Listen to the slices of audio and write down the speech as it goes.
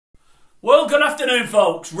Well, good afternoon,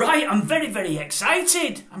 folks. Right, I'm very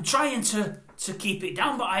excited. I'm trying to keep it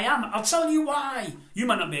down, but I am. I'll tell you why. You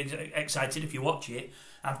might not be excited if you watch it.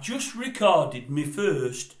 I've just recorded my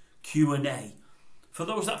first Q&A. For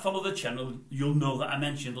those that follow the channel, you'll know that I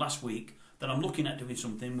mentioned last week that I'm looking at doing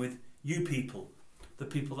something with you people. The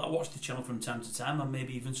people that watch the channel from time to time and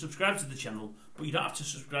maybe even subscribe to the channel, but you don't have to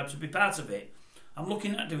subscribe to be part of it. I'm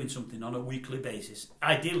looking at doing something on a weekly basis,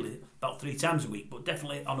 ideally about 3 times a week, but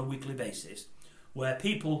definitely on a weekly basis, where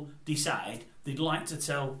people decide they'd like to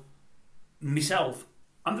tell myself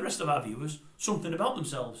and the rest of our viewers something about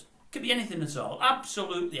themselves. Could be anything at all,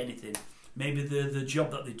 absolutely anything. Maybe the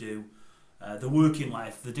job that they do, the working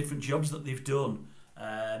life, the different jobs that they've done,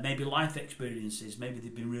 maybe life experiences, maybe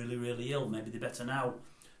they've been really ill, maybe they're better now,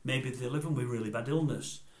 maybe they're living with really bad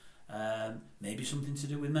illness. Maybe something to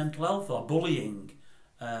do with mental health or bullying,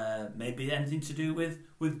 maybe anything to do with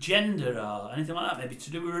gender or anything like that, maybe to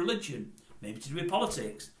do with religion, maybe to do with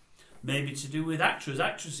politics, maybe to do with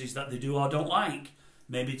actresses that they do or don't like,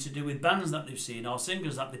 maybe to do with bands that they've seen or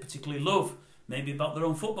singers that they particularly love, maybe about their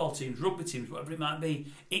own football teams, rugby teams, whatever it might be.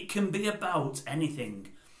 It can be about anything.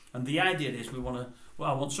 And the idea is I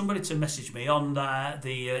want somebody to message me on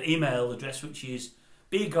the email address, which is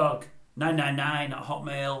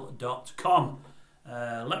bgog999@hotmail.com.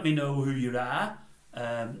 Let me know who you are.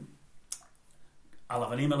 I'll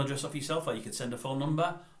have an email address off yourself, or you can send a phone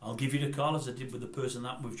number. I'll give you the call as I did with the person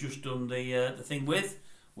that we've just done the thing with,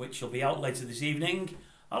 which will be out later this evening.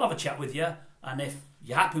 I'll have a chat with you, and if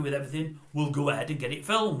you're happy with everything, we'll go ahead and get it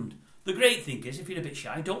filmed. The great thing is, if you're a bit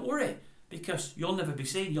shy, don't worry, because you'll never be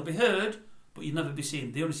seen. You'll be heard, but you'll never be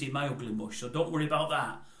seen. They only see my ugly mush, so don't worry about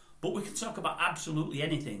that. But we can talk about absolutely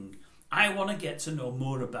anything. I want to get to know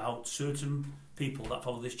more about certain people that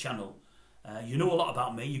follow this channel. You know a lot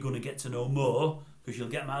about me. You're going to get to know more because you'll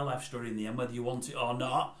get my life story in the end, whether you want it or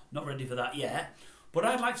not. Not ready for that yet. But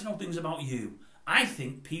I'd like to know things about you. I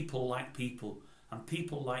think people like people, and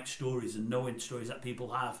people like stories and knowing stories that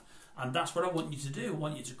people have. And that's what I want you to do. I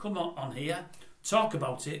want you to come on here, talk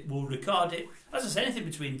about it. We'll record it. As I say, anything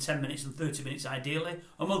between 10 minutes and 30 minutes ideally,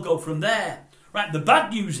 and we'll go from there. Right, the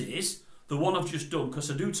bad news is, the one I've just done, because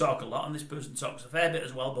I do talk a lot, and this person talks a fair bit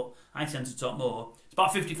as well, but I tend to talk more. It's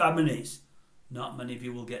about 55 minutes. Not many of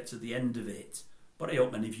you will get to the end of it, but I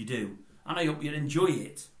hope many of you do, and I hope you enjoy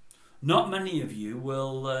it. Not many of you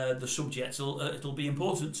will, the subject, it'll be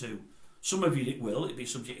important to. Some of you it will, it'll be a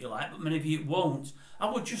subject you like, but many of you it won't. I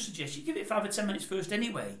would just suggest you give it 5 or 10 minutes first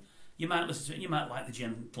anyway. You might listen to it, you might like the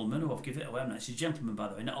gentleman who I've given it away. It's a gentleman, by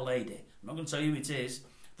the way, not a lady. I'm not going to tell you who it is.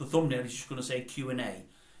 The thumbnail is just going to say Q&A.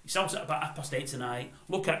 It's out at about 8:30 tonight.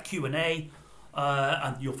 Look at Q&A,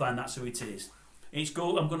 and you'll find that's who it is. I'm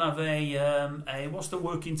going to have a what's the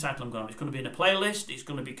working title I'm going to have? It's going to be in a playlist. It's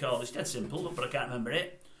going to be called, it's dead simple, but I can't remember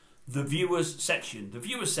it. The Viewers Section. The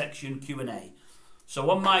Viewers Section Q&A. So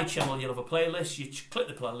on my channel, you'll have a playlist. You click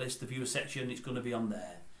the playlist, the Viewers Section, it's going to be on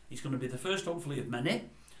there. It's going to be the first, hopefully, of many.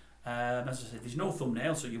 As I said, there's no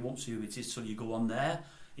thumbnail, so you won't see who it is till you go on there.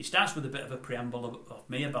 It starts with a bit of a preamble of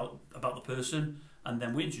me about the person, and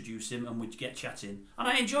then we introduce him and we get chatting. And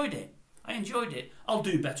I enjoyed it. I'll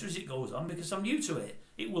do better as it goes on because I'm new to it.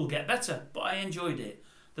 It will get better, but I enjoyed it.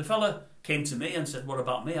 The fella came to me and said, what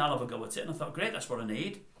about me? I'll have a go at it. And I thought, great, that's what I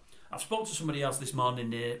need. I've spoke to somebody else this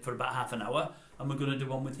morning for about half an hour, and we're going to do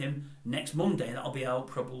one with him next Monday. That'll be out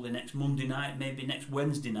probably next Monday night, maybe next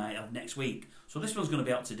Wednesday night of next week. So this one's going to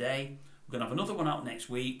be out today. We're going to have another one out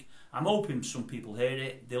next week. I'm hoping some people hear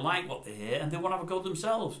it, they like what they hear, and they want to have a go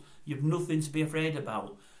themselves. You've nothing to be afraid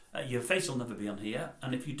about. Your face will never be on here,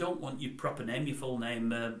 and if you don't want your proper name, your full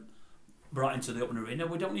name brought into the open arena,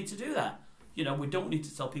 we don't need to do that. You know, we don't need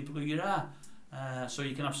to tell people who you are. So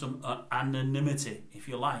you can have some anonymity, if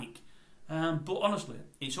you like. But honestly,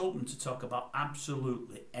 it's open to talk about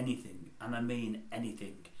absolutely anything, and I mean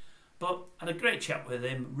anything. But I had a great chat with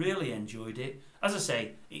him, really enjoyed it. As I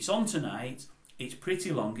say, it's on tonight. It's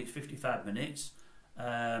pretty long, it's 55 minutes.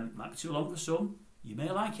 Might be too long for some. You may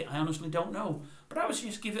like it, I honestly don't know. But I would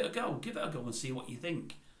just give it a go. Give it a go and see what you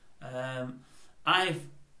think. I've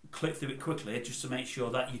clicked through it quickly just to make sure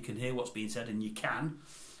that you can hear what's being said, and you can.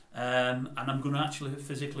 And I'm going to actually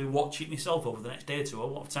physically watch it myself over the next day or two. I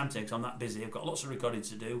won't have time to because I'm that busy. I've got lots of recording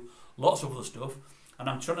to do, lots of other stuff. And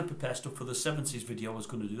I'm trying to prepare stuff for the 70s video I was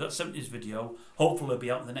going to do. That 70s video hopefully will be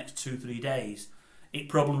out in the next 2-3 days. It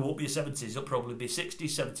probably won't be a 70s, it'll probably be 60s,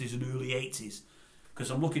 70s and early 80s. Because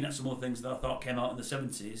I'm looking at some of the things that I thought came out in the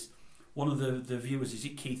 70s. One of the viewers, is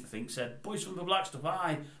it Keith, I think, said, Boys from the Black Stuff,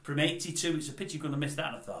 from 82, it's a pity you're going to miss that.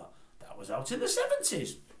 And I thought, that was out in the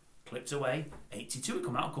 70s. Clicked away, 82, it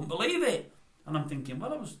come out, I couldn't believe it. And I'm thinking,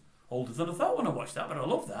 well, I was older than I thought when I watched that, but I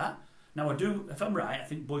love that. Now I do, if I'm right, I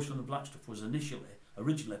think Boys from the Black stuff was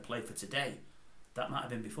originally Play for Today. That might have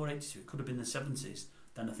been before 82, it could have been the 70s.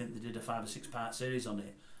 Then I think they did a 5 or 6 part series on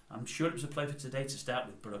it. I'm sure it was a Play for Today to start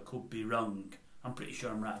with, but I could be wrong. I'm pretty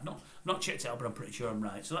sure I'm right. I've not checked it out, but I'm pretty sure I'm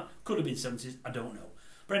right. So that could have been 70s, I don't know.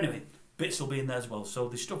 But anyway, bits will be in there as well. So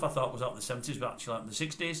the stuff I thought was out in the 70s was actually out in the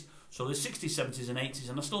 60s. So the 60s, 70s and 80s,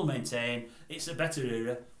 and I still maintain it's a better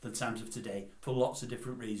era than times of today for lots of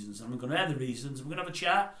different reasons. And I'm going to air the reasons, and we're going to have a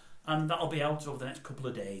chat, and that'll be out over the next couple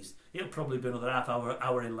of days. It'll probably be another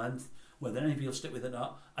hour in length. Whether any of you will stick with it or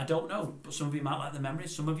not, I don't know. But some of you might like the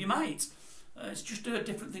memories, some of you might. It's just a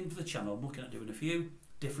different thing for the channel. I'm looking at doing a few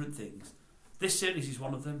different things. This series is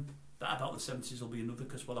one of them. That about the 70s will be another,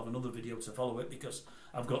 because we'll have another video to follow it, because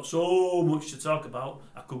I've got so much to talk about.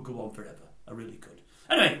 I could go on forever. I really could.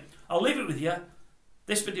 Anyway, I'll leave it with you.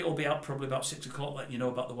 This video will be out probably about 6 o'clock, letting you know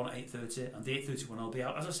about the one at 8:30, and the 8:30 one will be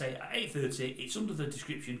out, as I say, at 8:30. It's under the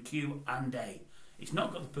description Q&A. It's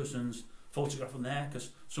not got the person's photograph on there, because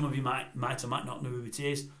some of you might or might not know who it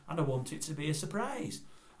is, and I want it to be a surprise.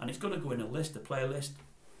 And it's going to go in a list, a playlist.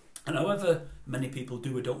 And however many people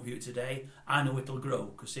do or don't view it today, I know it'll grow,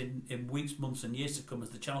 because in weeks, months and years to come, as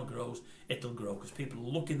the channel grows, it'll grow, because people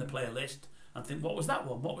will look in the playlist and think, what was that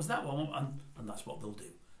one? What was that one? And that's what they'll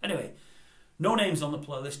do. Anyway, no names on the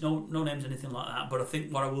playlist, no names, anything like that, but I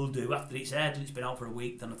think what I will do after it's aired and it's been out for a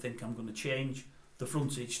week, then I think I'm going to change the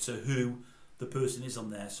frontage to who the person is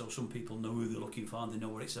on there, so some people know who they're looking for and they know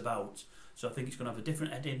what it's about. So I think it's going to have a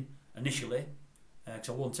different heading initially, because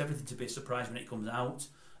I want everything to be a surprise when it comes out,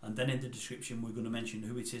 and then in the description we're going to mention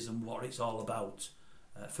who it is and what it's all about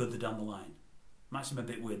further down the line. Might seem a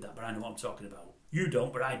bit weird that, but I know what I'm talking about. You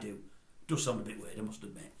don't, but I do. It does sound a bit weird, I must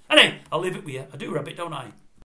admit. Anyway, I'll leave it with you. I do rabbit, don't I?